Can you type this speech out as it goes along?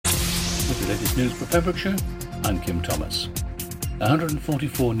with the latest news for Pembrokeshire. I'm Kim Thomas.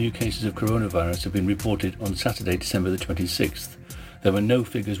 144 new cases of coronavirus have been reported on Saturday, December the 26th. There were no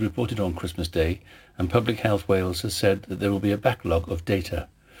figures reported on Christmas Day, and Public Health Wales has said that there will be a backlog of data.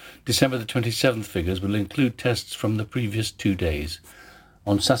 December the 27th figures will include tests from the previous 2 days.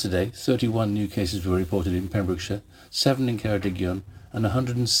 On Saturday, 31 new cases were reported in Pembrokeshire, 7 in Ceredigion and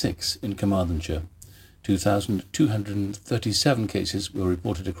 106 in Carmarthenshire. 2,237 cases were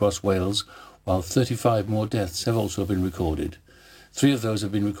reported across Wales, while 35 more deaths have also been recorded. 3 of those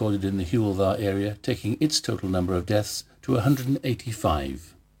have been recorded in the Hywel Dda area, taking its total number of deaths to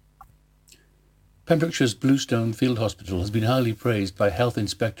 185. Pembrokeshire's Bluestone Field Hospital has been highly praised by Health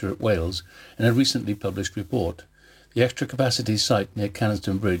Inspectorate Wales in a recently published report. The extra capacity site near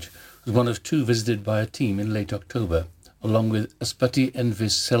Caniston Bridge was one of 2 visited by a team in late October, along with Ysbyty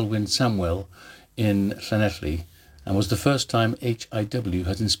Enfys Selwyn Samwell in Llanelli, and was the first time HIW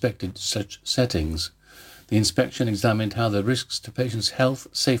has inspected such settings. The inspection examined how the risks to patients' health,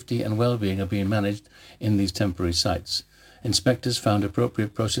 safety and well-being are being managed in these temporary sites. Inspectors found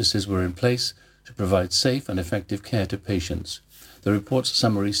appropriate processes were in place to provide safe and effective care to patients. The report's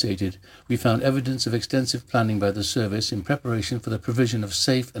summary stated, "We found evidence of extensive planning by the service in preparation for the provision of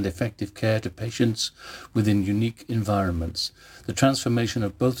safe and effective care to patients within unique environments. The transformation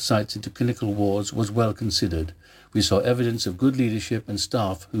of both sites into clinical wards was well considered. We saw evidence of good leadership and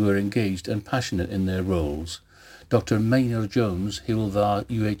staff who were engaged and passionate in their roles." Dr. Maynard Jones, Hywel Dda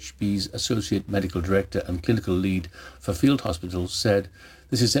UHB's Associate Medical Director and Clinical Lead for Field Hospitals, said,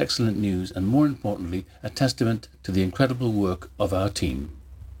 "This is excellent news and, more importantly, a testament to the incredible work of our team."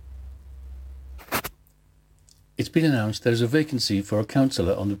 It's been announced there is a vacancy for a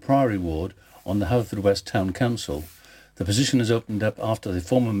councillor on the Priory Ward on the Haverfordwest Town Council. The position has opened up after the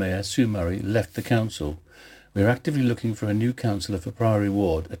former Mayor, Sue Murray, left the council. "We are actively looking for a new councillor for Priory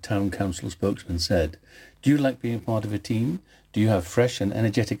Ward," a town council spokesman said. "Do you like being part of a team? Do you have fresh and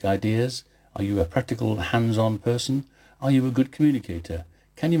energetic ideas? Are you a practical, hands-on person? Are you a good communicator?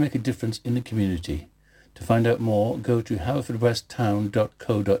 Can you make a difference in the community?" To find out more, go to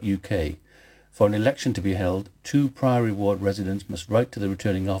haverfordwesttown.co.uk. For an election to be held, 2 Priory Ward residents must write to the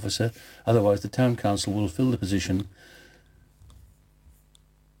returning officer, otherwise the town council will fill the position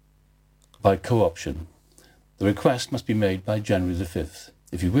by co-option. The request must be made by January the 5th.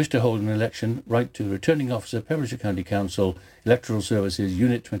 If you wish to hold an election, write to Returning Officer, Pembrokeshire County Council, Electoral Services,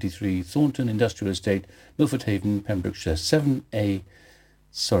 Unit 23, Thornton Industrial Estate, Milford Haven, Pembrokeshire,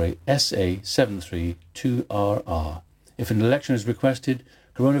 SA732RR. If an election is requested,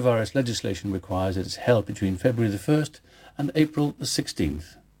 coronavirus legislation requires that it's held between February the 1st and April the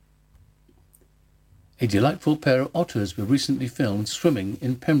 16th. A delightful pair of otters were recently filmed swimming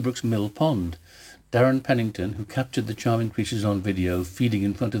in Pembroke's Mill Pond. Darren Pennington, who captured the charming creatures on video feeding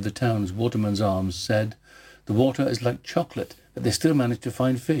in front of the town's Waterman's Arms, said, "The water is like chocolate, but they still manage to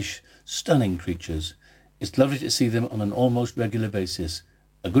find fish. Stunning creatures. It's lovely to see them on an almost regular basis.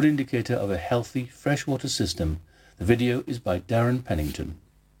 A good indicator of a healthy freshwater system." The video is by Darren Pennington.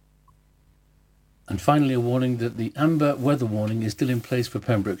 And finally, a warning that the amber weather warning is still in place for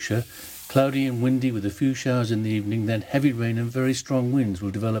Pembrokeshire. Cloudy and windy with a few showers in the evening, then heavy rain and very strong winds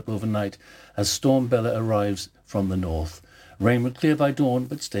will develop overnight as Storm Bella arrives from the north. Rain will clear by dawn,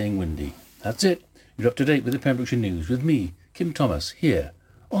 but staying windy. That's it. You're up to date with the Pembrokeshire News with me, Kim Thomas, here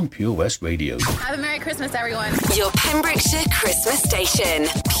on Pure West Radio. Have a Merry Christmas, everyone. Your Pembrokeshire Christmas station,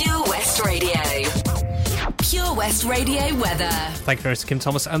 Pure West Radio. Pure West Radio weather. Thank you very much to Kim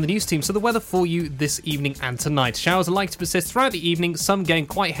Thomas and the news team. So the weather for you this evening and tonight. Showers are likely to persist throughout the evening, some getting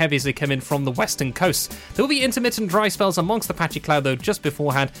quite heavy as they come in from the western coast. There will be intermittent dry spells amongst the patchy cloud though just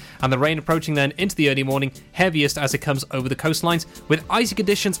beforehand, and the rain approaching then into the early morning, heaviest as it comes over the coastlines, with icy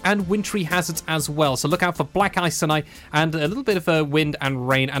conditions and wintry hazards as well. So look out for black ice tonight and a little bit of wind and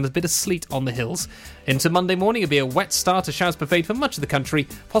rain and a bit of sleet on the hills. Into Monday morning, it'll be a wet start as showers pervade for much of the country,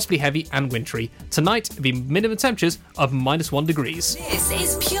 possibly heavy and wintry. Tonight, it'll be minimum temperatures of -1 degrees. This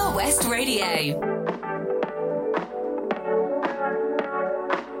is Pure West Radio.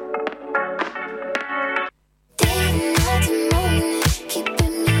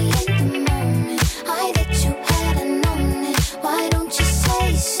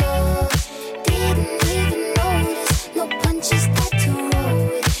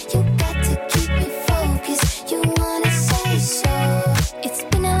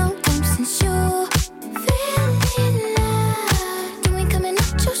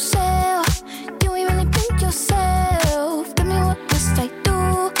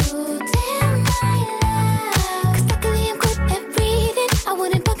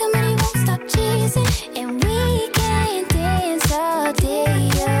 And we can dance all day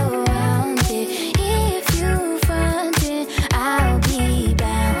around.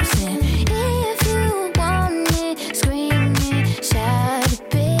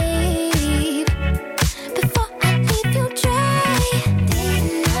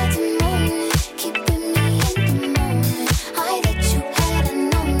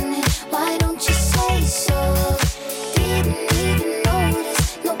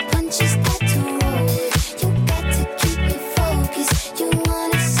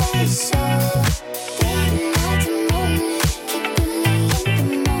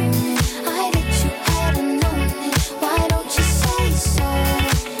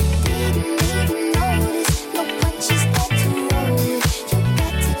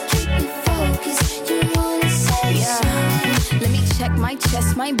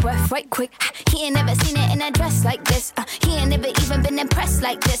 my breath right quick. He ain't never seen it in a dress like this. He ain't never even been impressed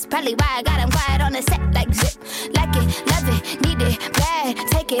like this. Probably why I got him quiet on the set like zip. Like it, love it, need it, bad.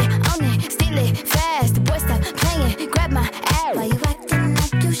 Take it, own it, steal it, fast. The boy stop playing, grab my ass. Why you acting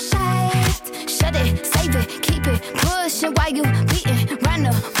like you shy? Shut it, save it, keep it pushing. Why you beating round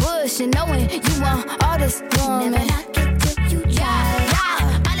the bush and knowing you want all this woman? Never knock it till you try.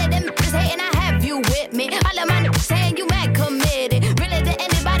 All of them bitches hating, I have you with me. All of my niggas saying you mad committed. Really to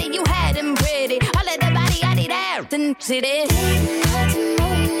anybody, you had them pretty. All of the body, I need out and sit it.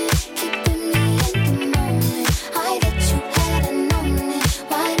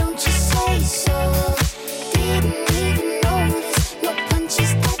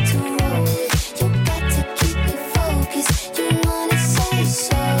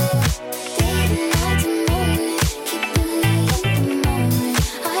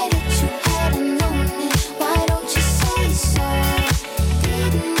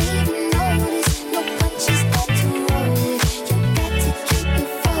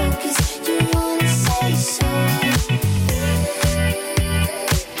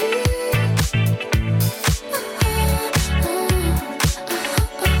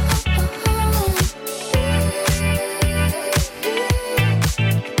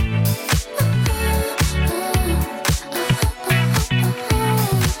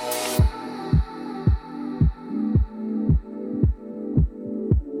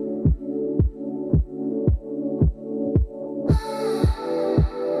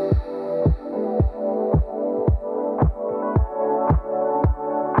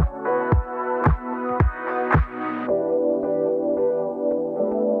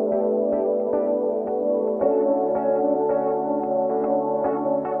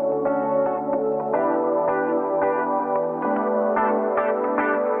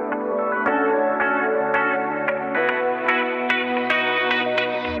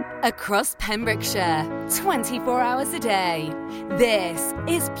 Across Pembrokeshire, 24 hours a day. This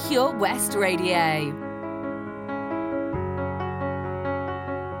is Pure West Radio.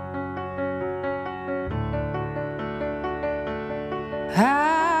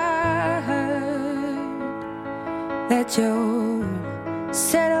 I heard that you're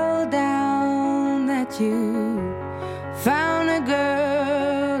settled down, that you found a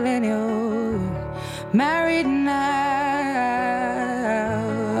girl and you're married now.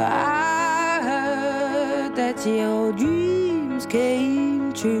 Your dreams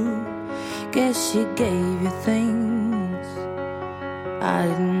came true. Guess she gave you things I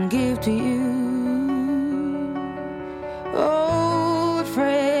didn't give to you. Old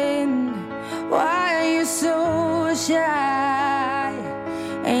friend, why are you so shy?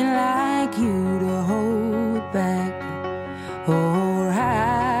 Ain't like you to hold back or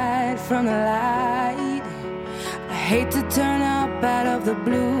hide from the light. I hate to turn up out of the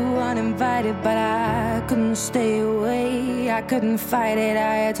blue uninvited, but I couldn't stay away, I couldn't fight it.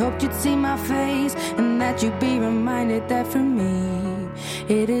 I had hoped you'd see my face and that you'd be reminded that for me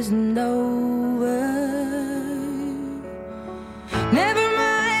it isn't over. Never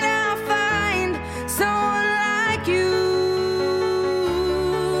mind, I'll find someone like you.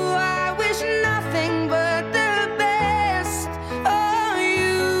 I wish nothing but the best for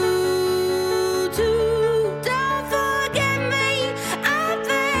you too. Don't forget me, I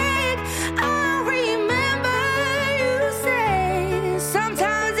beg. I'll remember you say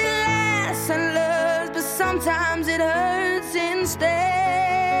sometimes it lasts and loves, but sometimes it hurts instead.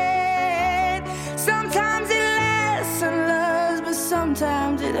 Sometimes it lasts and loves, but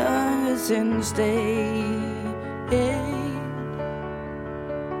sometimes it hurts instead.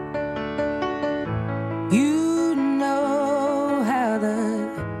 You know how the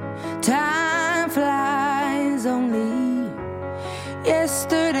time flies. Only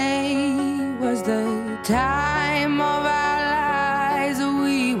yesterday was the time of our lives.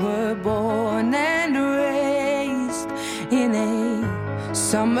 We were born and raised in a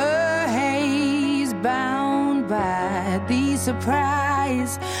summer haze, bound by the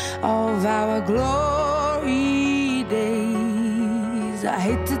surprise of our glory days. I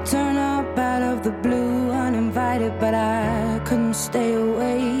hate to turn up out of the blue uninvited, but I couldn't stay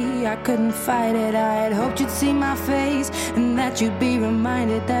away, I couldn't fight it. I had hoped you'd see my face and that you'd be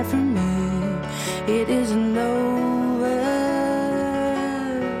reminded that for me it isn't over.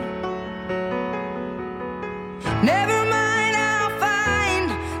 Never mind, I'll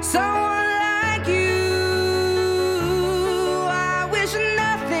find someone like you. I wish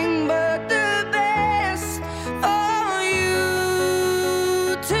nothing but the best for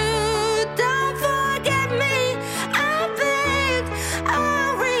you too. Don't forget me, I beg.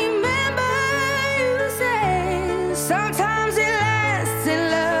 I'll remember you say sometimes it lasts in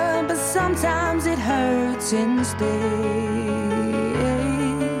love. hurts instead.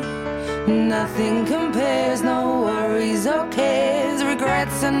 Nothing compares, no worries or cares,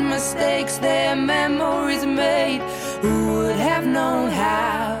 regrets and mistakes, their memories made. Who would have known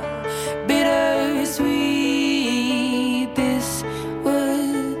how bittersweet this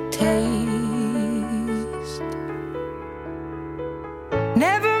would taste?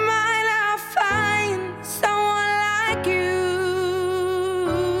 Never mind, I'll find someone like you.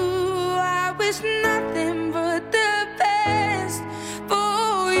 I wish nothing but the best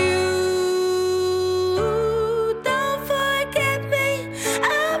for you. Don't forget me,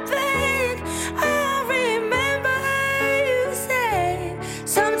 I beg. I remember you said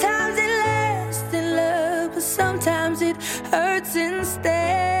sometimes it lasts in love, but sometimes it hurts instead.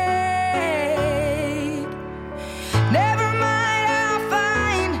 Never mind, I'll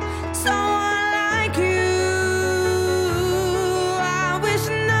find someone like you. I wish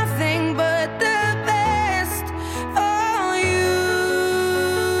nothing but the best for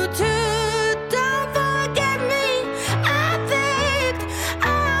you too. Don't forget me, I begged.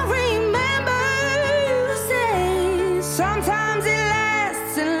 I remember you say sometimes it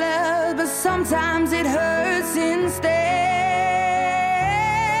lasts in love, but sometimes it hurts instead.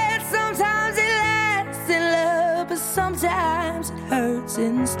 Sometimes it lasts in love, but sometimes it hurts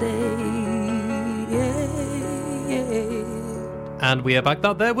instead. And we are back.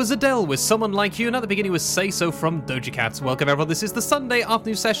 That there was Adele with Someone Like You, and at the beginning was Say So from Doja Cat. Welcome everyone, this is the Sunday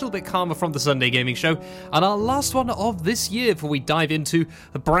afternoon session, a bit calmer from the Sunday Gaming Show, and our last one of this year before we dive into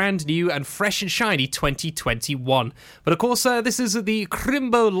the brand new and fresh and shiny 2021. But of course, this is the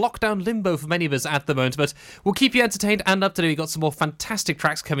Crimbo lockdown limbo for many of us at the moment, but we'll keep you entertained and up to date. We've got some more fantastic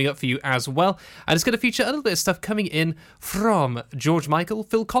tracks coming up for you as well, and it's going to feature a little bit of stuff coming in from George Michael,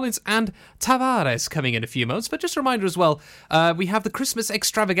 Phil Collins and Tavares coming in a few moments. But just a reminder as well, we have the Christmas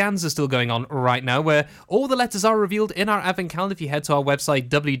extravaganza still going on right now, where all the letters are revealed in our advent calendar. If you head to our website,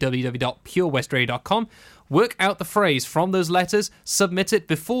 www.purewestradio.com, work out the phrase from those letters, submit it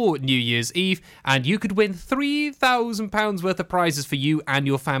before New Year's Eve, and you could win £3,000 worth of prizes for you and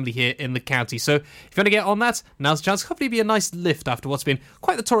your family here in the county. So if you want to get on that, now's the chance. Hopefully be a nice lift after what's been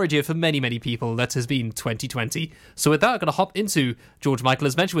quite the torrid year for many, many people that has been 2020. So with that, I'm going to hop into George Michael,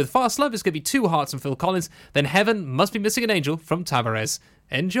 as mentioned, with Fast Love. It's going to be Two Hearts and Phil Collins, then Heaven Must Be Missing an Angel from Tavares.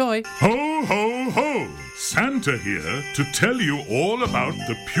 Enjoy. Ho, ho, ho! Santa here to tell you all about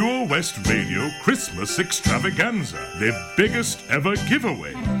the Pure West Radio Christmas Extravaganza, their biggest ever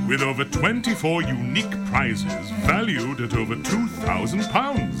giveaway, with over 24 unique prizes valued at over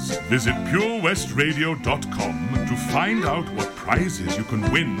 £2,000. Visit purewestradio.com to find out what prizes you can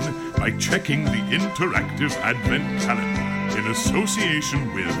win by checking the interactive advent calendar in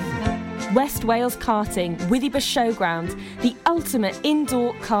association with West Wales Karting, Withybush Showground, the ultimate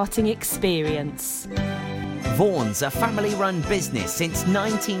indoor karting experience. Vaughan's, a family-run business since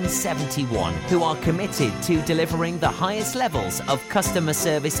 1971, who are committed to delivering the highest levels of customer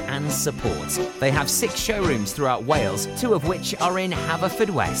service and support. They have 6 showrooms throughout Wales, 2 of which are in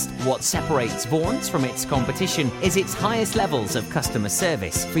Haverfordwest. What separates Vaughan's from its competition is its highest levels of customer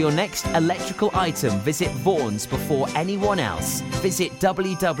service. For your next electrical item, visit Vaughan's before anyone else. Visit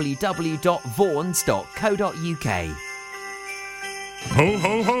www.vaughans.co.uk. Ho,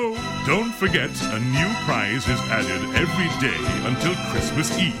 ho, ho! Don't forget, a new prize is added every day until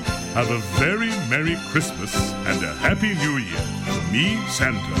Christmas Eve. Have a very Merry Christmas and a Happy New Year from me,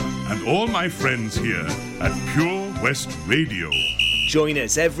 Santa, and all my friends here at Pure West Radio. Join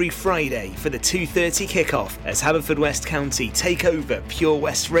us every Friday for the 2:30 kickoff as Haverfordwest County take over Pure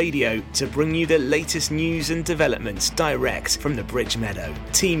West Radio to bring you the latest news and developments direct from the Bridge Meadow.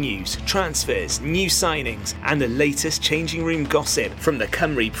 Team news, transfers, new signings, and the latest changing room gossip from the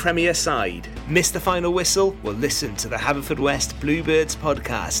Cymru Premier side. Miss the final whistle? Well, listen to the Haverfordwest Bluebirds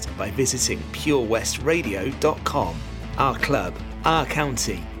podcast by visiting purewestradio.com. Our club, our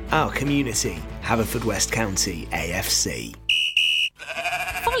county, our community. Haverfordwest County AFC.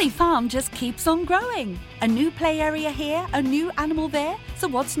 Folly Farm just keeps on growing. A new play area here, a new animal there. So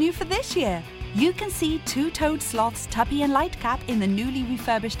what's new for this year? You can see 2-toed sloths Tuppy and Lightcap in the newly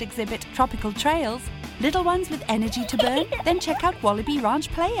refurbished exhibit Tropical Trails. Little ones with energy to burn? Then check out Wallaby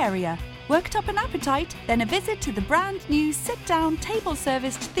Ranch play area. Worked up an appetite? Then a visit to the brand new sit-down,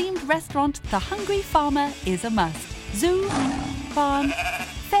 table-serviced themed restaurant The Hungry Farmer is a must. Zoo, farm,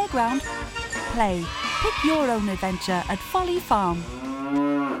 fairground, play. Pick your own adventure at Folly Farm.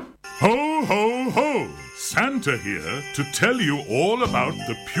 Ho, ho, ho! Santa here to tell you all about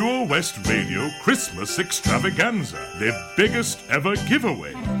the Pure West Radio Christmas Extravaganza, their biggest ever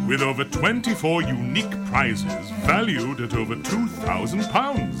giveaway, with over 24 unique prizes valued at over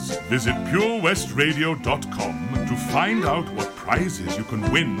 £2,000. Visit purewestradio.com to find out what prizes you can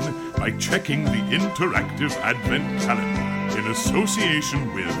win by checking the interactive advent calendar in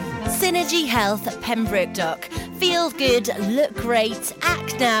association with Synergy Health Pembroke Dock. Feel good, look great,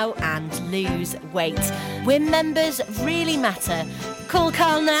 act now and lose weight. When members really matter. Call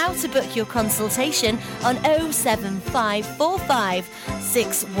Carl now to book your consultation on 07545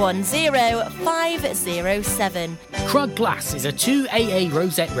 610 507. Krug Glass is a 2AA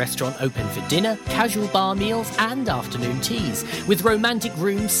Rosette restaurant open for dinner, casual bar meals and afternoon teas, with romantic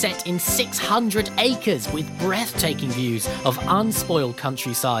rooms set in 600 acres with breathtaking views of unspoiled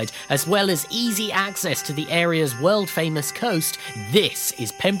countryside, as well as easy access to the area's world-famous coast. This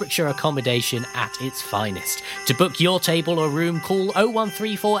is Pembrokeshire accommodation at its finest. To book your table or room, call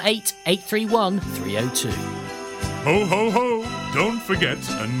 01348 831 302. Ho, ho, ho! Don't forget,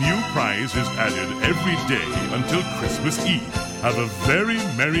 a new prize is added every day until Christmas Eve. Have a very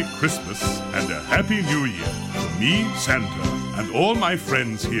Merry Christmas and a Happy New Year from me, Santa, and all my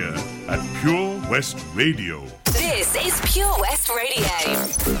friends here at Pure West Radio. This is Pure West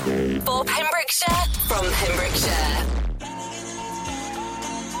Radio. For Pembrokeshire, from Pembrokeshire.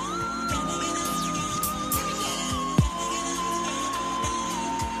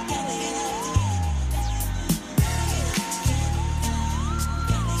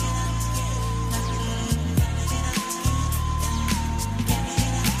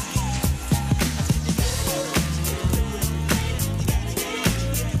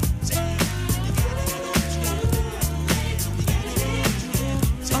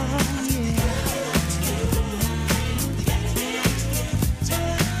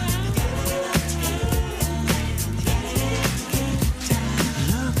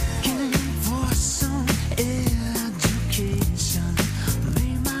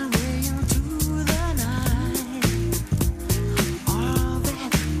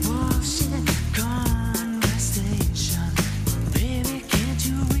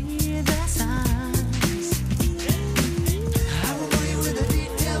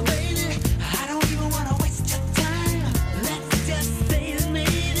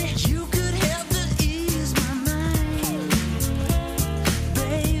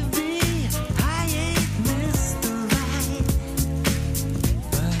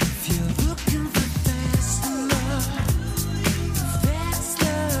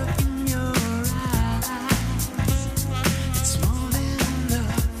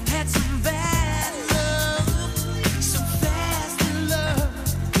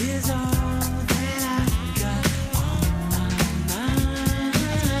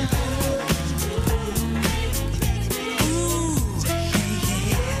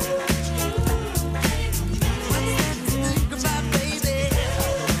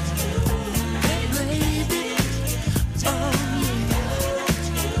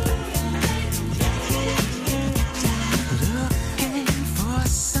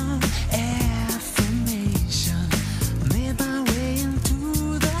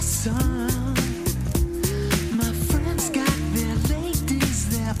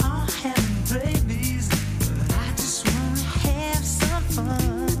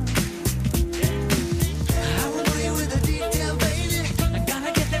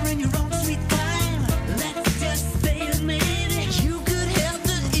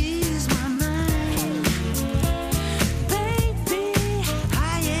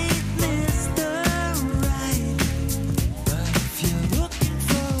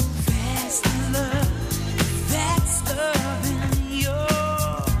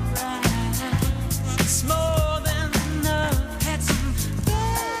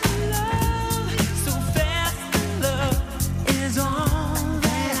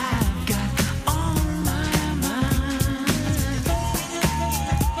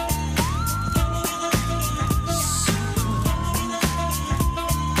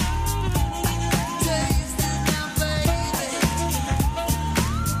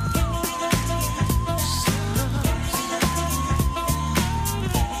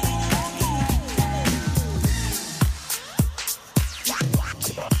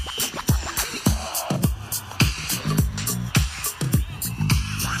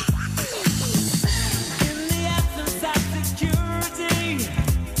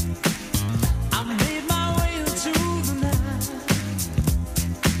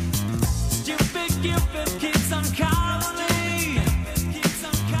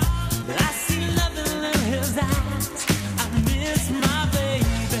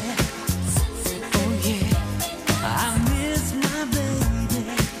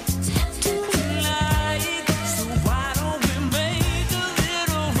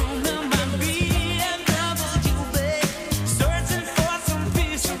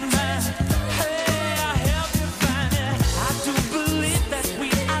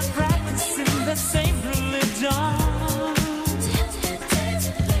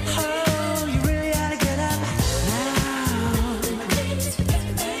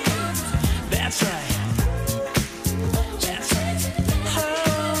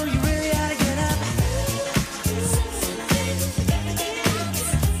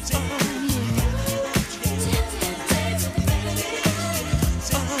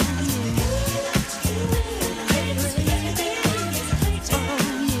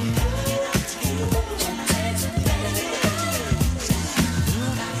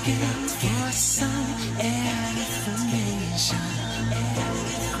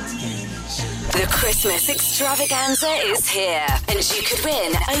 Christmas extravaganza is here, and you could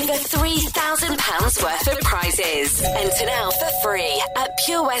win over £3,000 worth of prizes. Enter now for free at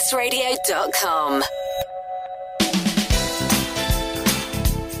purewestradio.com.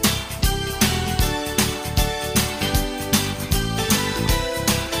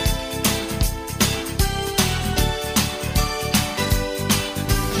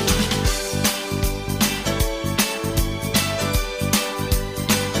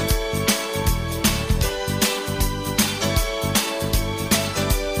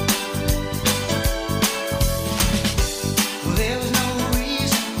 There was no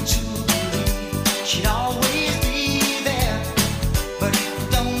reason to believe she'd always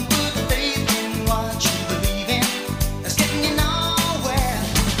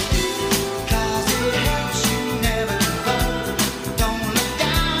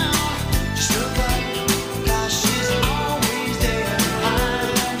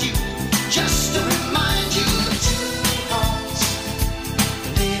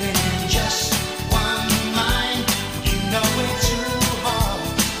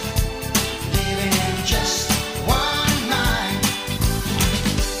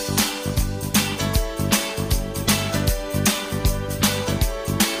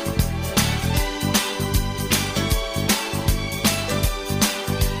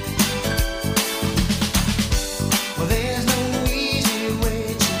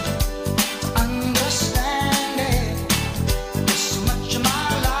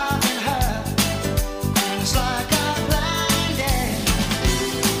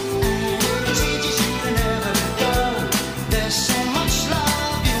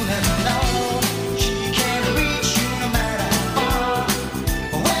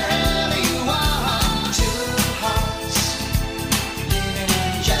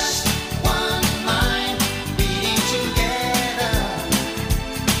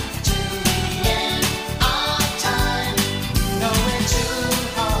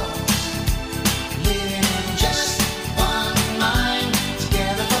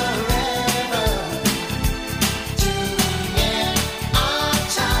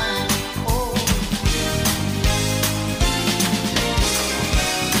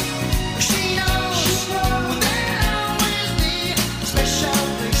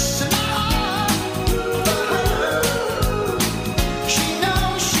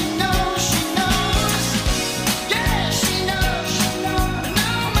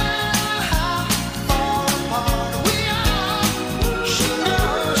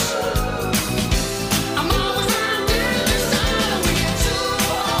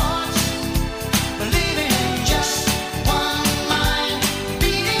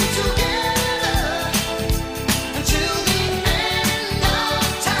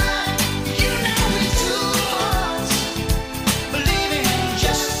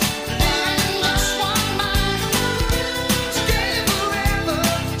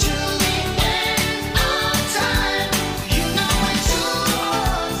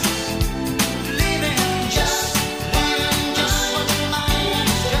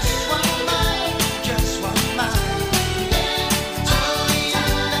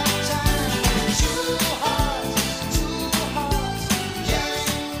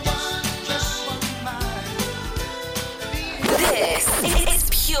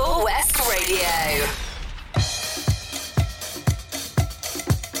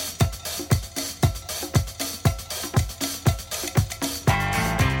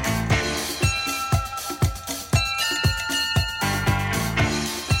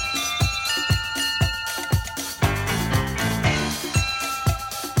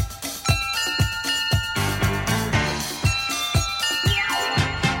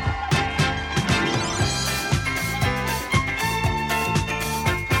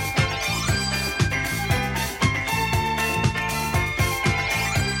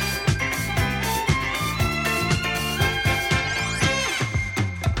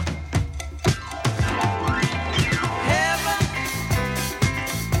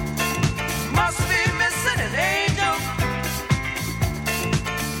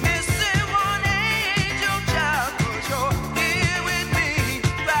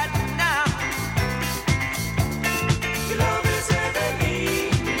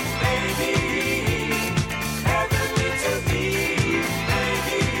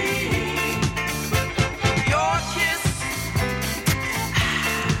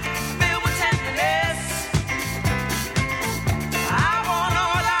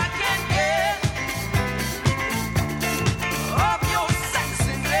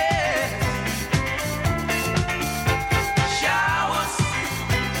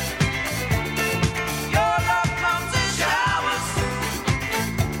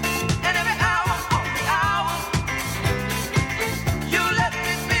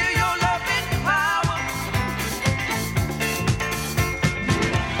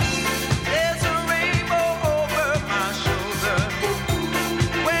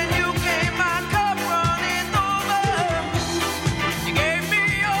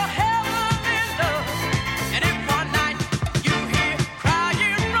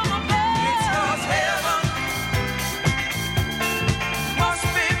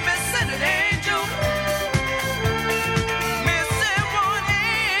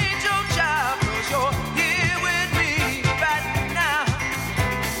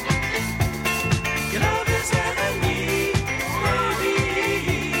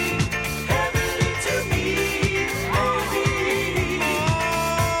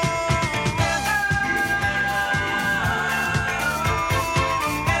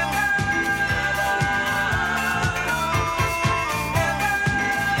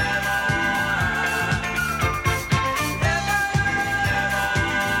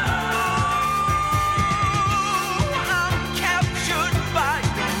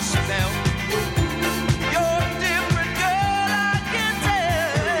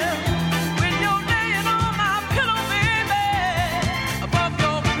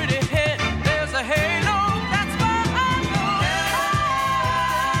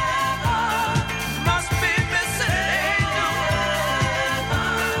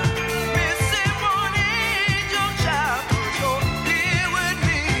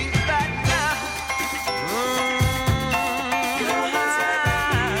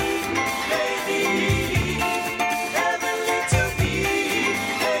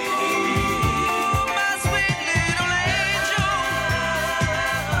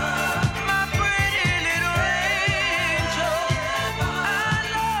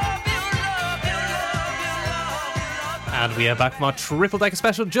And we are back from our triple decker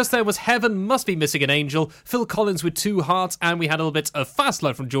special. Just there was Heaven Must Be Missing an Angel, Phil Collins with Two Hearts, and we had a little bit of Fast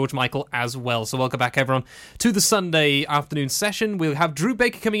Love from George Michael as well. So welcome back, everyone, to the Sunday afternoon session. We'll have Drew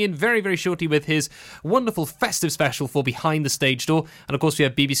Baker coming in very, very shortly with his wonderful festive special for Behind the Stage Door. And of course, we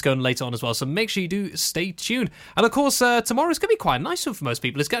have BB Scone later on as well. So make sure you do stay tuned. And of course, tomorrow is going to be quite a nice one for most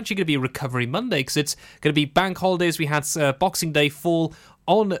people. It's actually going to be a recovery Monday because it's going to be bank holidays. We had Boxing Day fall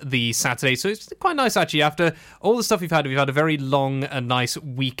on the Saturday, so it's quite nice actually. After all the stuff we've had a very long and nice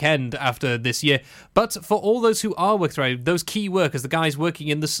weekend after this year. But for all those who are working, those key workers, the guys working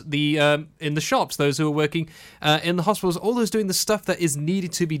in the shops, those who are working in the hospitals, all those doing the stuff that is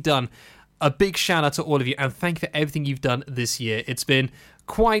needed to be done, a big shout out to all of you, and thank you for everything you've done this year. It's been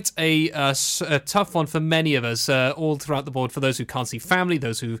quite a tough one for many of us, all throughout the board, for those who can't see family,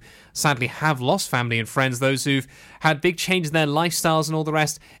 those who sadly have lost family and friends, those who've had big changes in their lifestyles and all the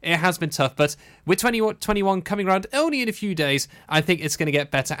rest. It has been tough, but with 2021 coming around only in a few days, I think it's going to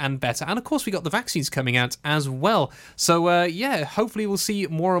get better and better. And of course, we got the vaccines coming out as well. So hopefully we'll see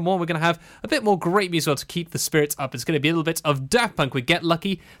more and more. We're going to have a bit more great music to keep the spirits up. It's going to be a little bit of Daft Punk with Get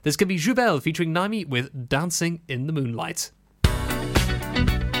Lucky. There's going to be Jubel featuring Naimi with Dancing in the Moonlight.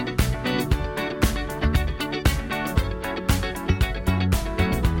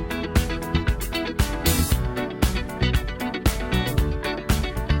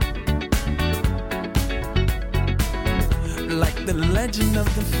 Like the legend of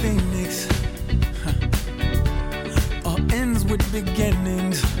the phoenix, all ends with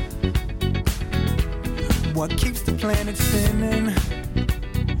beginnings. What keeps the planet spinning?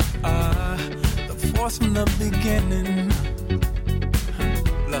 The force from the beginning.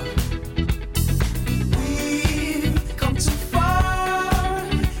 Look. We've come too far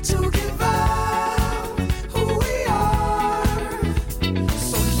to give up who we are.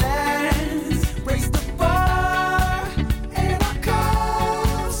 So let's raise the bar and our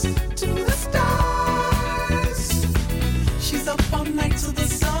cups to the stars. She's up all night to the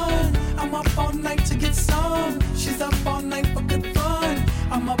sun. I'm up all night to get some. She's up all night for good fun.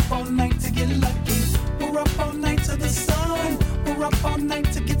 I'm up all night to get lucky. We're up all night to the sun. We're up all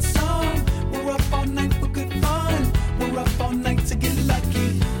night to get some. We're up all night for good fun. We're up all night to get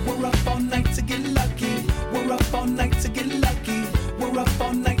lucky. We're up all night to get lucky. We're up all night to get lucky. We're up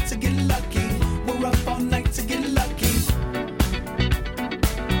all night to get lucky. We're up all night to get lucky.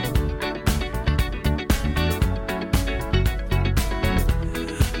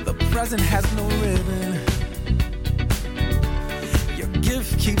 The present has no ribbon. Your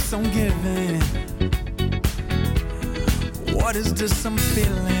gift keeps on giving. What is this I'm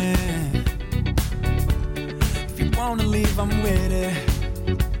feeling? If you wanna leave, I'm with it.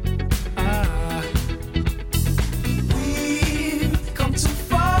 We've come too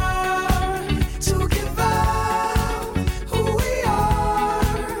far to give up who we are.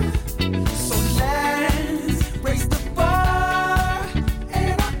 So let's raise the bar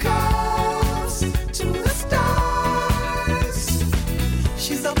and our cups to the stars.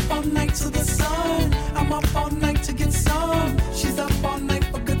 She's up all night to the sun. I'm up all night to get some. She's up all night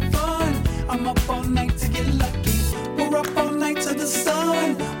for good fun. I'm up all night to get lucky. We're up all night to the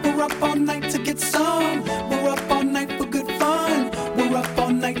sun. We're up all night to get some. We're up all night for good fun. We're up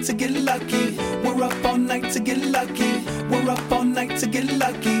all night to get lucky. We're up all night to get lucky. We're up all night to get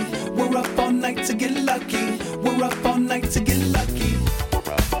lucky. We're up all night to get lucky. We're up all night to get lucky.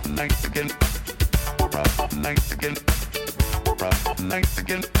 We're up all night to get. We're up all night to get. We're up all night to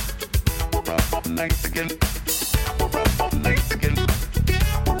get. We're up all night to get. We're up all night to get.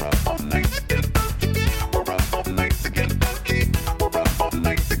 We're up all night to get. We're up all night to get. We're up all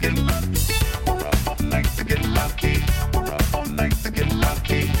night to get. We're up all night to get lucky. We're up all night to get lucky. We're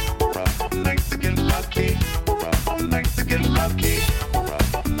up all night to get lucky.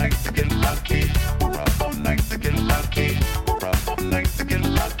 We're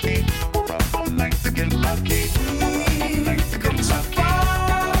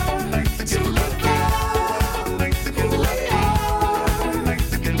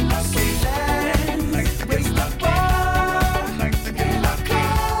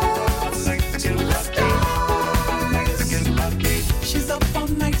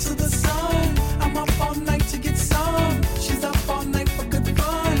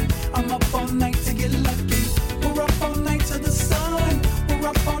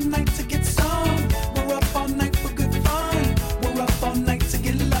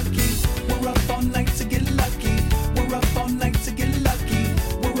up all night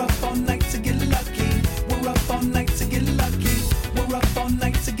to get lucky. We're up all night to get lucky. We're up all night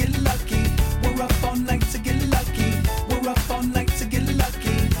to get lucky. We're up all night to get lucky. We're up all night to get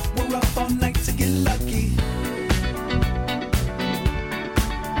lucky. We're up all night to get lucky.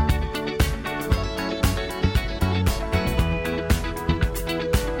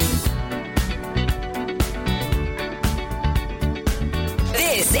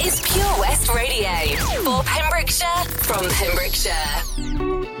 is Pure West Radio. For Pembrokeshire, from Pembrokeshire.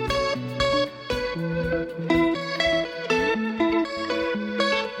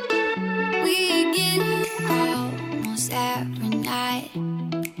 We get almost every night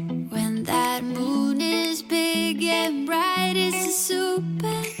when that moon is big and bright. It's a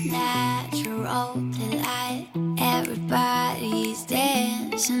supernatural delight. Everybody's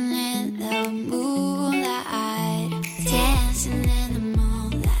dancing in the moonlight, dancing in the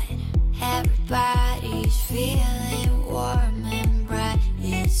moonlight. Everybody's feeling warm and bright.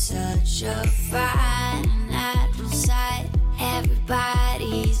 It's such a fine natural sight.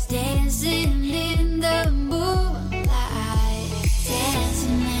 Everybody's dancing in the moonlight,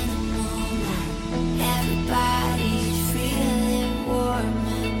 dancing in the moonlight. Everybody's feeling warm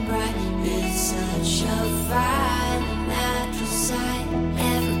and bright. It's such a fine natural sight.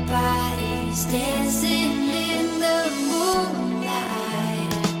 Everybody's dancing in the moonlight.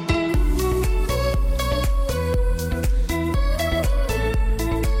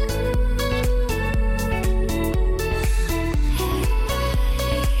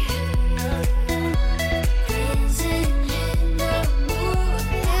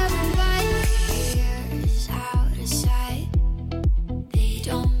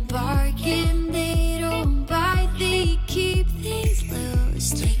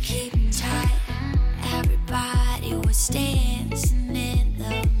 in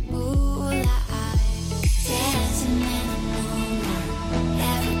the moonlight, dancing in the moonlight.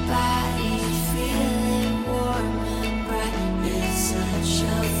 Everybody's feeling warm and bright. It's such a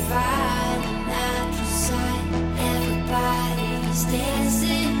fine natural sight. Everybody's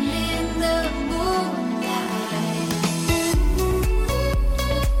dancing in the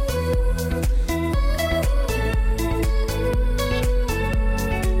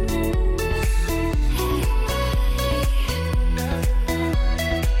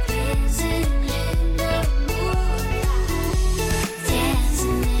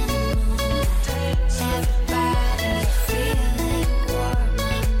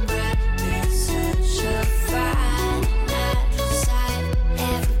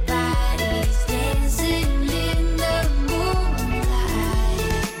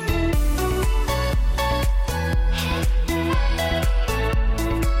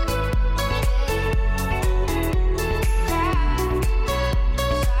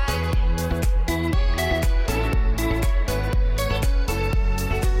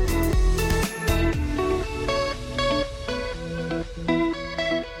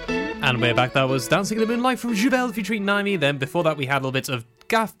And we're back. That was Dancing in the Moonlight from Jubel featuring Naimi. Then before that we had a little bit of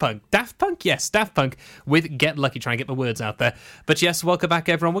Daft Punk. Daft Punk? Yes, Daft Punk with Get Lucky. Trying to get my words out there. But yes, welcome back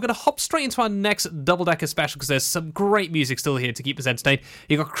everyone. We're going to hop straight into our next double-decker special because there's some great music still here to keep us entertained.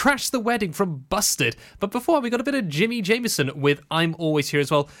 You got Crash the Wedding from Busted. But before, we got a bit of Jimmy Jameson with I'm Always Here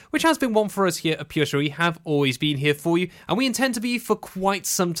as well, which has been one for us here at Pure Show. We have always been here for you, and we intend to be for quite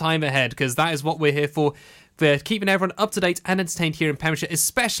some time ahead because that is what we're here for. For keeping everyone up to date and entertained here in Pembrokeshire,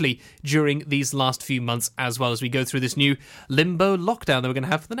 especially during these last few months as well as we go through this new limbo lockdown that we're going to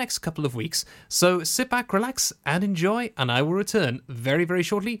have for the next couple of weeks. So sit back, relax and enjoy, and I will return very, very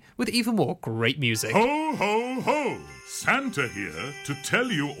shortly with even more great music. Ho, ho, ho! Santa here to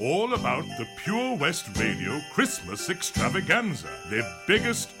tell you all about the Pure West Radio Christmas Extravaganza, their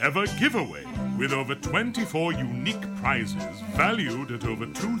biggest ever giveaway, with over 24 unique prizes valued at over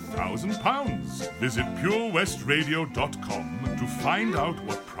 £2,000. Visit purewestradio.com to find out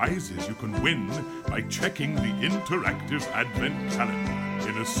what prizes you can win by checking the interactive Advent calendar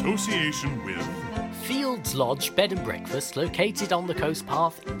in association with Fields Lodge Bed and Breakfast, located on the coast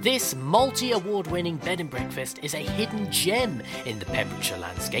path. This multi-award-winning bed and breakfast is a hidden gem in the Pembrokeshire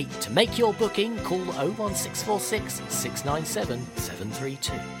landscape. To make your booking, call 01646 697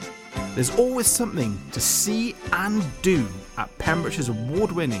 732. There's always something to see and do at Pembrokeshire's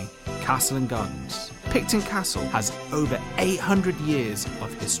award-winning Castle and Gardens. Picton Castle has over 800 years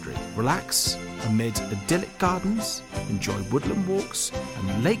of history. Relax amid idyllic gardens, enjoy woodland walks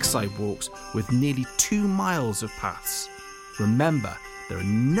and lakeside walks with nearly 2 miles of paths. Remember, there are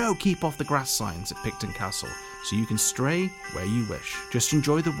no keep off the grass signs at Picton Castle, so you can stray where you wish. Just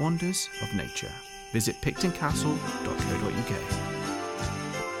enjoy the wonders of nature. Visit pictoncastle.co.uk.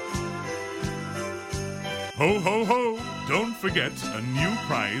 Ho, ho, ho! Don't forget, a new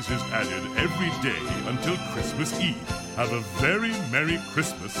prize is added every day until Christmas Eve. Have a very Merry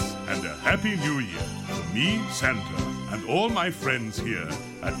Christmas and a Happy New Year from me, Santa, and all my friends here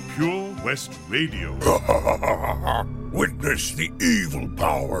at Pure West Radio. Witness the evil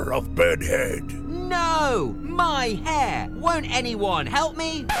power of Bedhead. no! My hair! Won't anyone help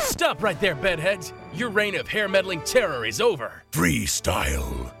me? Stop right there, bedheads. Your reign of hair-meddling terror is over.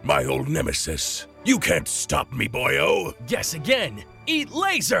 Freestyle, my old nemesis. You can't stop me, boyo. Guess again. Eat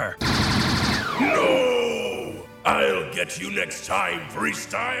laser! No! I'll get you next time,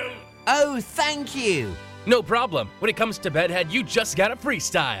 Freestyle. Oh, thank you. No problem. When it comes to bedhead, you just gotta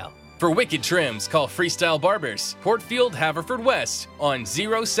freestyle. For wicked trims, call Freestyle Barbers, Portfield, Haverfordwest, on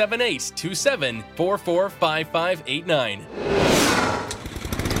 07827 445589.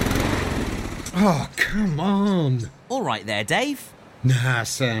 Oh, come on. All right there, Dave. Nah,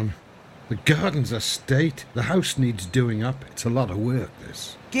 Sam. The garden's a state. The house needs doing up. It's a lot of work,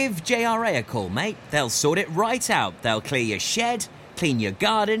 this. Give JRA a call, mate. They'll sort it right out. They'll clear your shed, clean your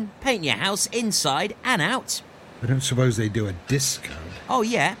garden, paint your house inside and out. I don't suppose they do a discount. Oh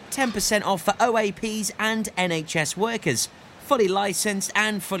yeah, 10% off for OAPs and NHS workers. Fully licensed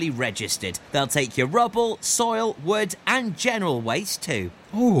and fully registered. They'll take your rubble, soil, wood and general waste too.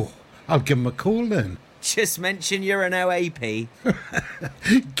 Oh, I'll give them a call then. Just mention you're an OAP.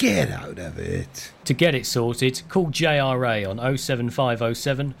 Get out of it. To get it sorted, call JRA on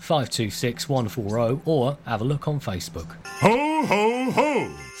 07507 526 140 or have a look on Facebook. Ho, ho,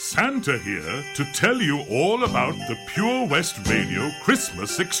 ho! Santa here to tell you all about the Pure West Radio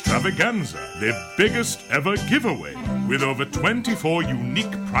Christmas Extravaganza, their biggest ever giveaway, with over 24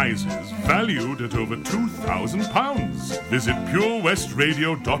 unique prizes valued at over £2,000. Visit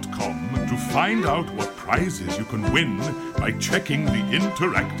purewestradio.com to find out what prizes you can win by checking the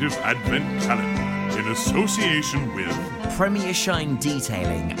interactive Advent calendar in association with Premier Shine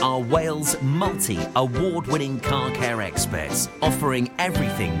Detailing are Wales' multi-award-winning car care experts, offering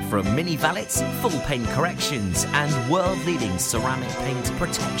everything from mini valets, full paint corrections and world-leading ceramic paint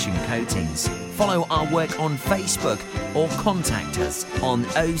protection coatings. Follow our work on Facebook or contact us on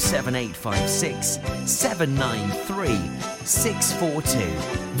 07856 793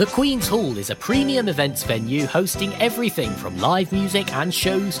 642. The Queen's Hall is a premium events venue hosting everything from live music and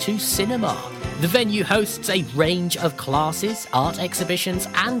shows to cinema. The venue hosts a range of classes, art exhibitions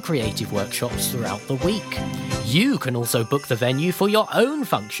and creative workshops throughout the week. You can also book the venue for your own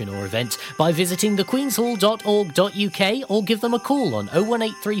function or event by visiting thequeenshall.org.uk or give them a call on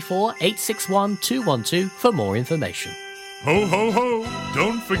 01834 861 212 for more information. Ho, ho, ho!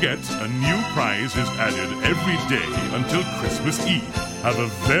 Don't forget, a new prize is added every day until Christmas Eve. Have a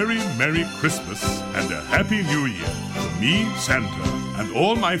very Merry Christmas and a Happy New Year from me, Santa, and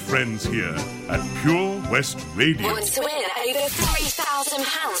all my friends here at Pure West Radio. Want to win over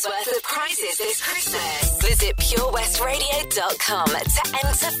 £3,000 worth of prizes this Christmas? Visit purewestradio.com to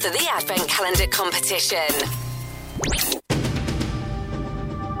enter for the Advent Calendar competition.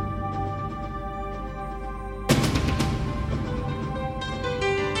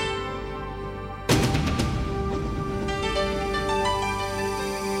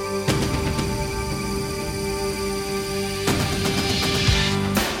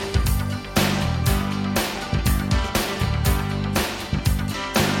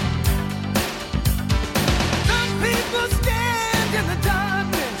 Some people stand in the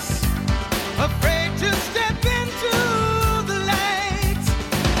darkness, afraid to step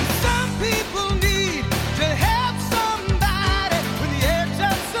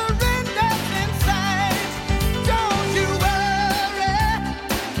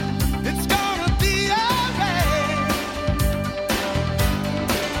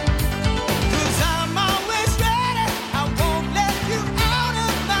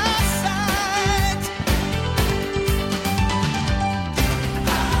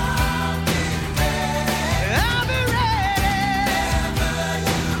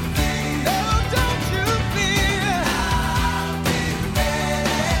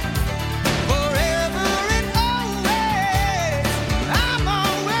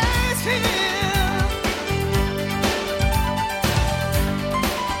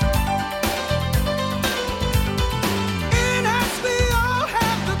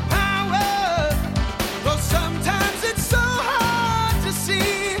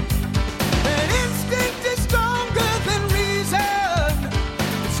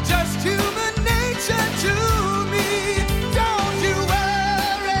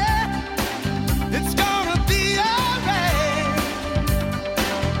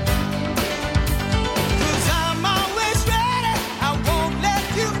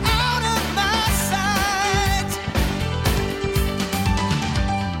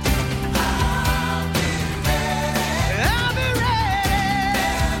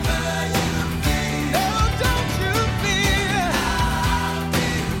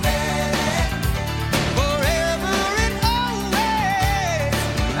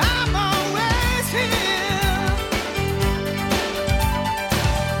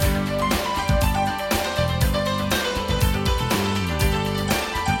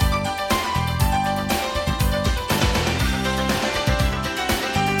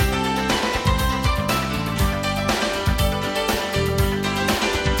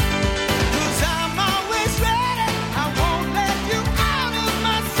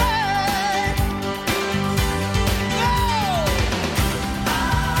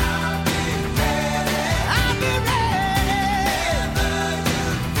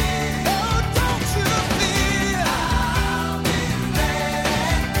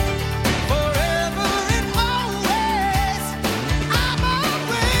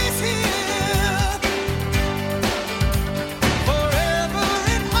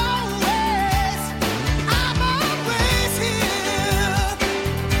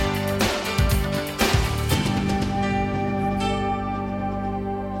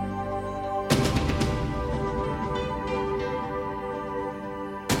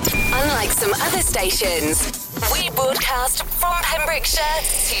like some other stations, we broadcast from Pembrokeshire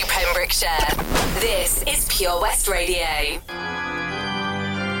to Pembrokeshire. This is Pure West Radio.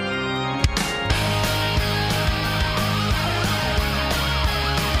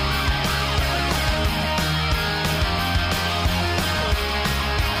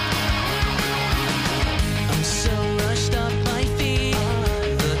 I'm so rushed off my feet,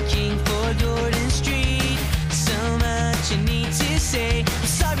 looking for Gordon Street. So much I need to say. I'm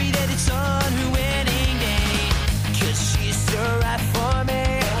sorry that it's on her wedding day, 'cause she's so right for me.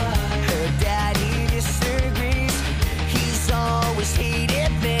 Her daddy disagrees. He's always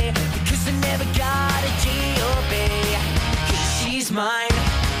hated me because I never got a G.O.B. 'Cause she's mine,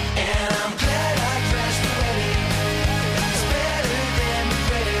 and I'm glad I crashed the wedding. It's better than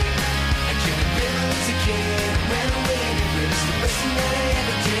regretting. I could have been a loser kid, ran away and it was the best thing that I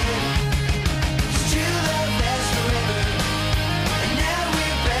ever did. 'Cause true love lasts forever, and now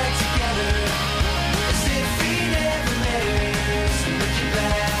we're back together, as if we never met her. So looking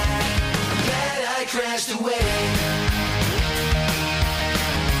back, I'm glad I crashed the wedding.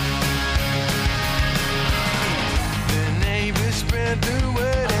 The neighbors spread the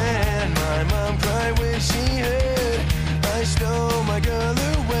word, and my mom cried when she heard I stole my girl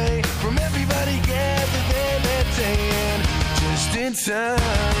away from everybody gathered there that day, and just in time.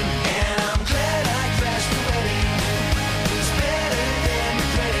 And I'm glad I crashed the wedding. It's better than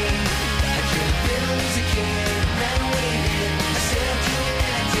regretting. I could have been a loser kid, ran away and I said I'd do it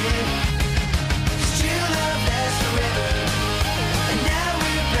and I did. 'Cause true love lasts forever, and now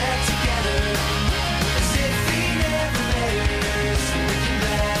we're back together, as if we never met her. So looking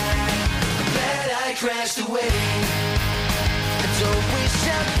back, I'm glad I crashed the wedding. I don't wish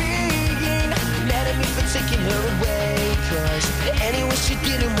I'm being mad at me for taking her away, 'cause anyway she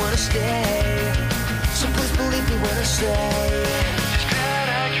didn't want to stay. So please believe me when I say, just glad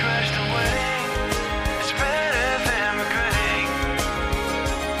I crashed the wedding. It's better than regretting.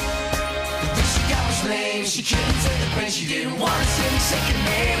 The way she got was lame. She couldn't take the pain. She didn't want to say my second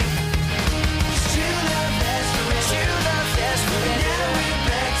name. 'Cause true love lasts forever. True love lasts forever. Now we're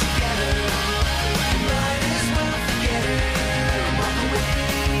back together. You might as well forget her and walk away.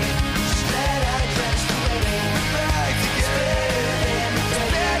 Just glad I crashed the wedding. We're back together. It's better than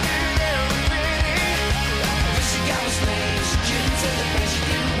regretting. The way she got was lame. She couldn't take the pain. She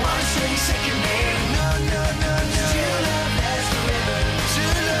didn't want to say your second name. No, no, no, no. True love lasts forever.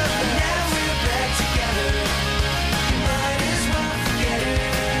 True love. And now we're back together. You might as well forget her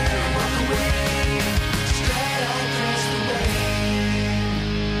and walk away. Just glad I crashed the wedding.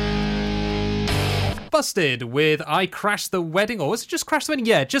 Busted with I Crashed the Wedding, or was it just Crash the Wedding?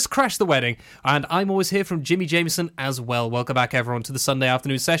 Yeah, just Crash the Wedding. And I'm always here from Jimmy Jameson as well. Welcome back, everyone, to the Sunday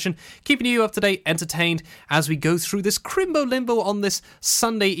afternoon session, keeping you up to date, entertained as we go through this crimbo limbo on this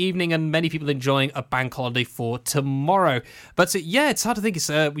Sunday evening, and many people enjoying a bank holiday for tomorrow. But yeah, it's hard to think.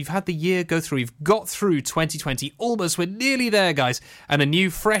 We've had the year go through. We've got through 2020 almost. We're nearly there, guys. And a new,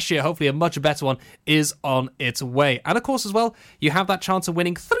 fresh year, hopefully a much better one, is on its way. And of course, as well, you have that chance of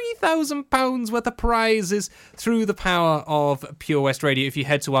winning £3,000 worth of prizes through the power of Pure West Radio if you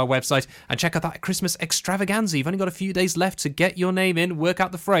head to our website and check out that Christmas extravaganza. You've only got a few days left to get your name in, work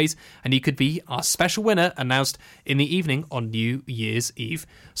out the phrase, and you could be our special winner announced in the evening on New Year's Eve.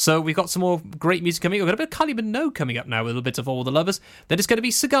 So we've got some more great music coming. We've got a bit of Kylie Minogue coming up now with a little bit of All the Lovers. Then it's going to be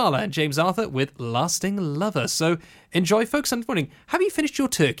Sigala and James Arthur with Lasting Lover. So enjoy, folks. And wondering, have you finished your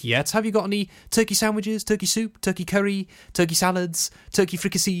turkey yet? Have you got any turkey sandwiches, turkey soup, turkey curry, turkey salads, turkey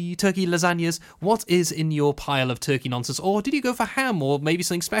fricassee, turkey lasagnas? What is in your pile of turkey nonsense? Or did you go for ham or maybe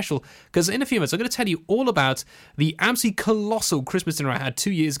something special? Because in a few minutes I'm going to tell you all about the absolutely colossal Christmas dinner I had 2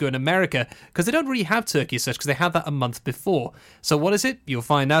 years ago in America, because they don't really have turkey as such, because they had that a month before. So what is it? You'll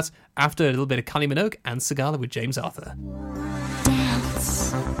find out after a little bit of Kylie Minogue and Sigala with James Arthur.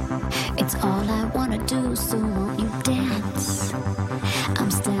 Dance, it's all I wanna do, so won't you dance?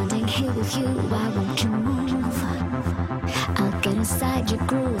 I'm standing here with you, why won't you move? I'll get inside your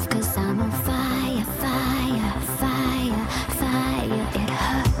groove, 'cause I'm on fire, fire, fire, fire. It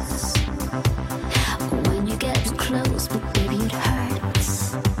hurts when you get too close, but baby it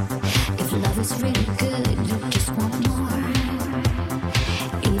hurts. If love is really good, you just want more,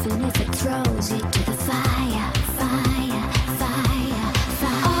 even if it throws you to the fire, fire, fire.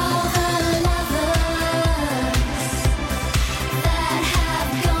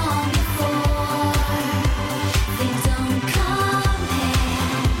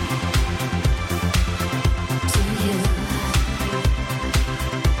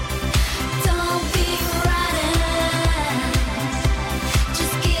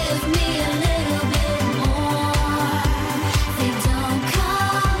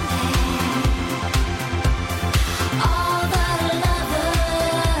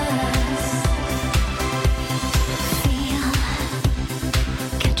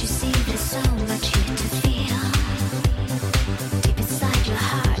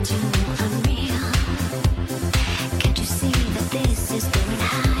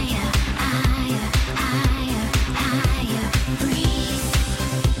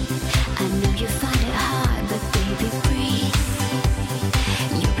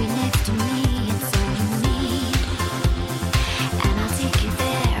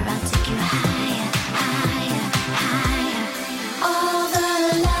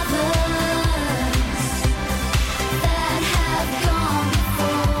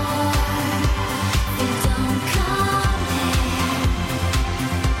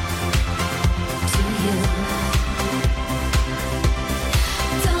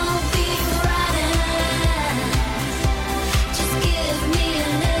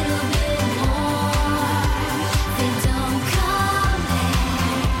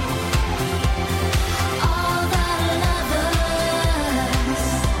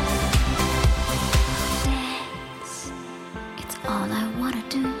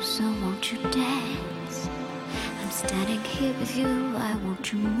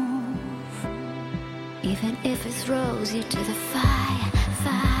 even if it throws you to the fire,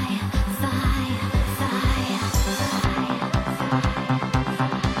 fire, fire, fire, fire.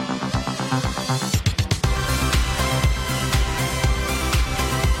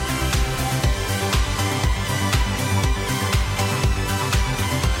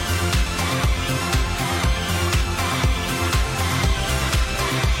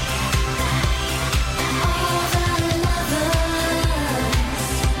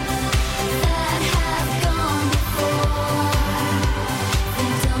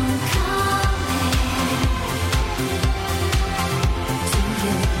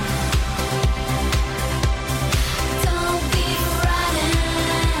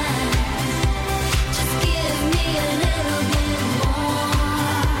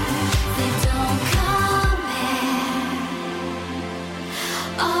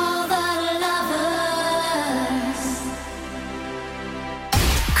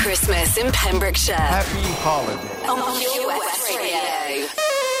 Christmas in Pembrokeshire. Happy holiday. On Pure West Radio.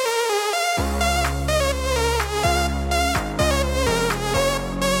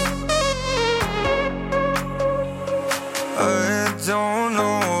 I don't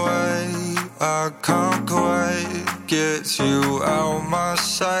know why I can't quite get you out my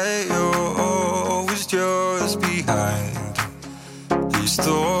sight. You're always just behind. These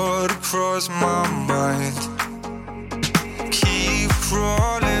thoughts cross my mind. Keep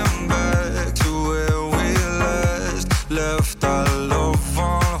crawling back to where we last left our love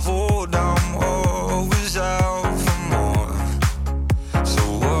on hold. I'm always out for more. So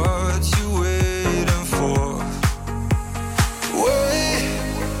what you waiting for? Wait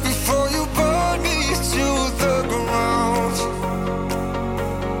before you burn me to the ground.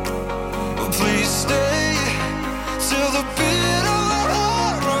 Please stay till the beat of our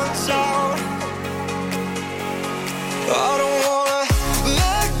heart runs out.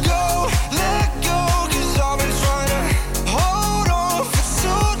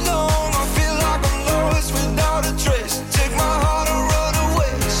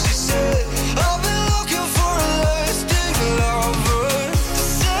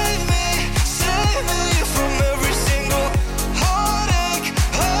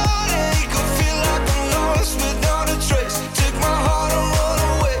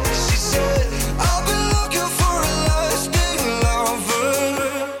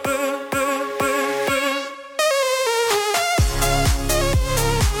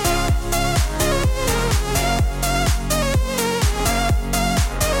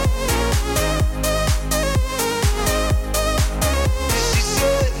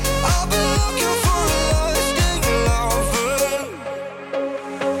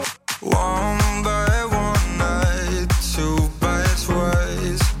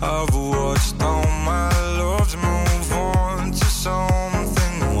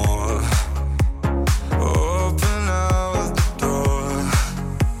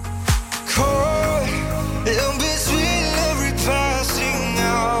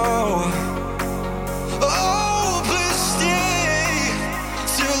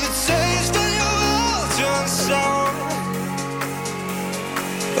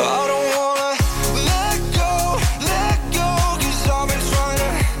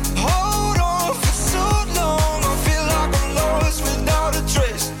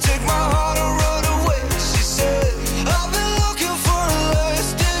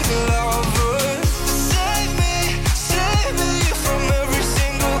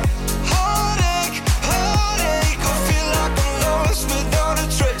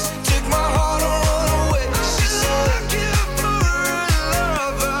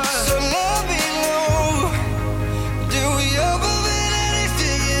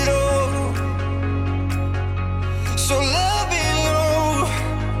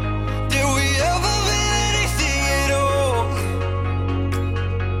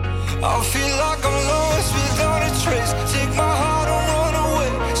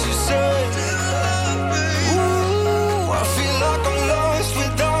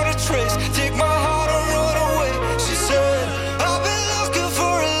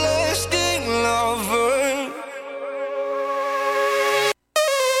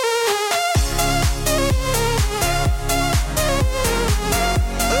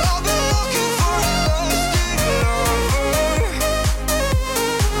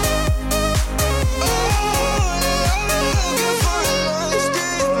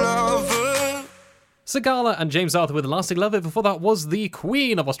 Sagala and James Arthur with Lasting Love. Before that was the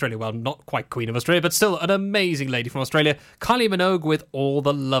Queen of Australia. Well, not quite Queen of Australia, but still an amazing lady from Australia, Kylie Minogue with All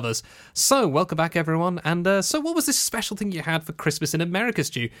the Lovers. So, welcome back, everyone. And so what was this special thing you had for Christmas in America,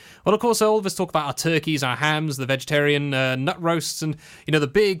 Stu? Well, of course, all of us talk about our turkeys, our hams, the vegetarian nut roasts, and, you know, the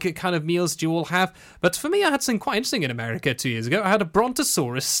big kind of meals that you all have. But for me, I had something quite interesting in America 2 years ago. I had a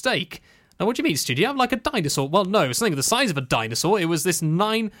Brontosaurus steak. Now, what do you mean, Stu? Do you have like a dinosaur? Well, no, it's something the size of a dinosaur. It was this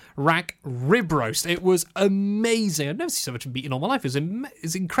 9-rack rib roast. It was amazing. I've never seen so much meat in all my life. It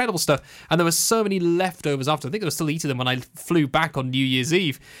was incredible stuff. And there were so many leftovers after. I think I was still eating them when I flew back on New Year's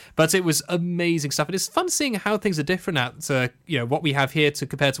Eve. But it was amazing stuff. And it's fun seeing how things are different at, what we have here to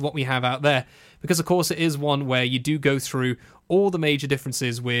compare to what we have out there. Because, of course, it is one where you do go through all the major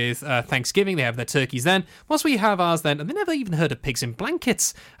differences with Thanksgiving. They have their turkeys then. Once we have ours then, and they never even heard of pigs in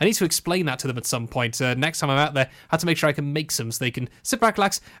blankets. I need to explain that to them at some point. Next time I'm out there, I have to make sure I can make some so they can sit back,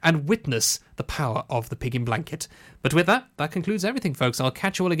 relax, and witness the power of the pig in blanket. But with that, that concludes everything, folks. I'll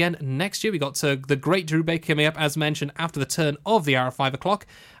catch you all again next year. We got the great Drew Baker coming up, as mentioned, after the turn of the hour at 5 o'clock.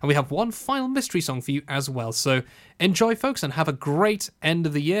 And we have one final mystery song for you as well. So enjoy, folks, and have a great end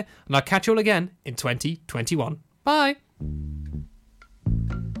of the year. And I'll catch you all again in 2021. Bye.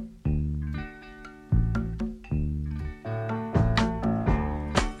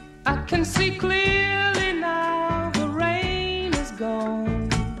 I can see clearly now the rain is gone.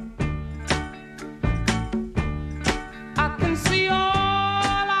 I can see all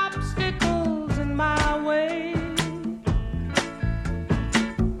obstacles in my way.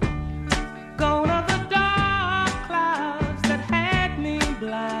 Gone are the dark clouds that had me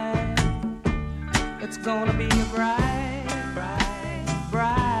blind. It's gonna be a bright, bright,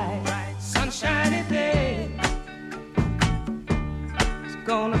 bright, sunshiny day. It's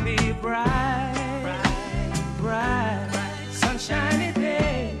gonna be a bright, bright, sunshiny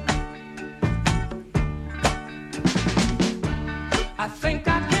day. I think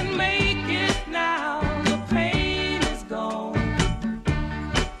I can make it now. The pain is gone.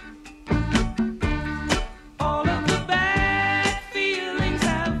 All of the bad feelings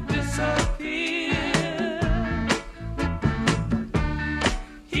have disappeared.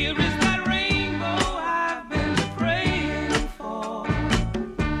 Here is that rainbow I've been praying for.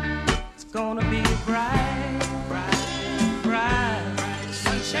 It's gonna be a bright, bright, bright,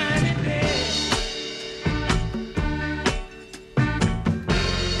 sunshiny day.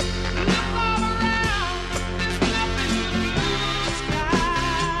 Look all around, there's nothing but blue sky.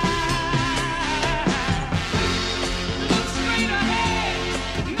 Look straight ahead,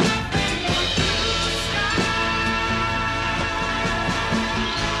 nothing but blue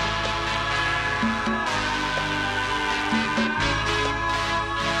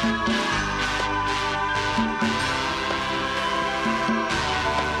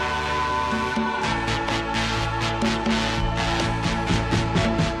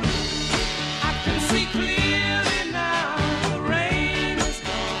I can see clearly now. The rain is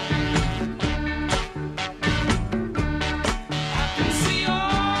gone. I can see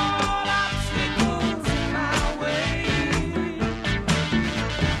all obstacles in my way.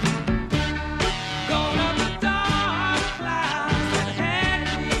 Gone are the dark clouds that had me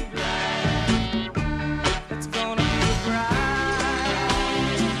blind. It's gonna be a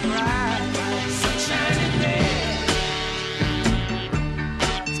bright, bright, sunshiny day.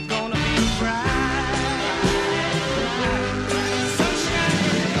 It's gonna be a bright, bright, sunshiny day.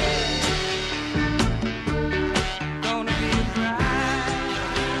 Gonna be a bright,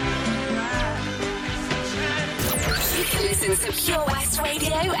 bright, sunshiny day. You can listen to Pure West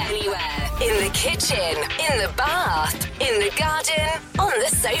Radio anywhere. In the kitchen, in the bath, in the garden, on the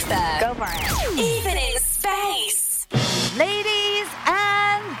sofa. Go for it. Even in space. Ladies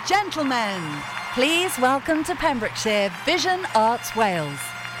and gentlemen, please welcome to Pembrokeshire Vision Arts Wales,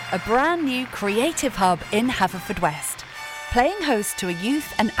 a brand new creative hub in Haverfordwest, playing host to a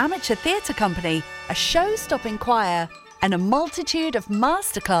youth and amateur theatre company, a show-stopping choir, and a multitude of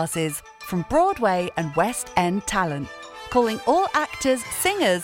masterclasses from Broadway and West End talent, calling all actors, singers,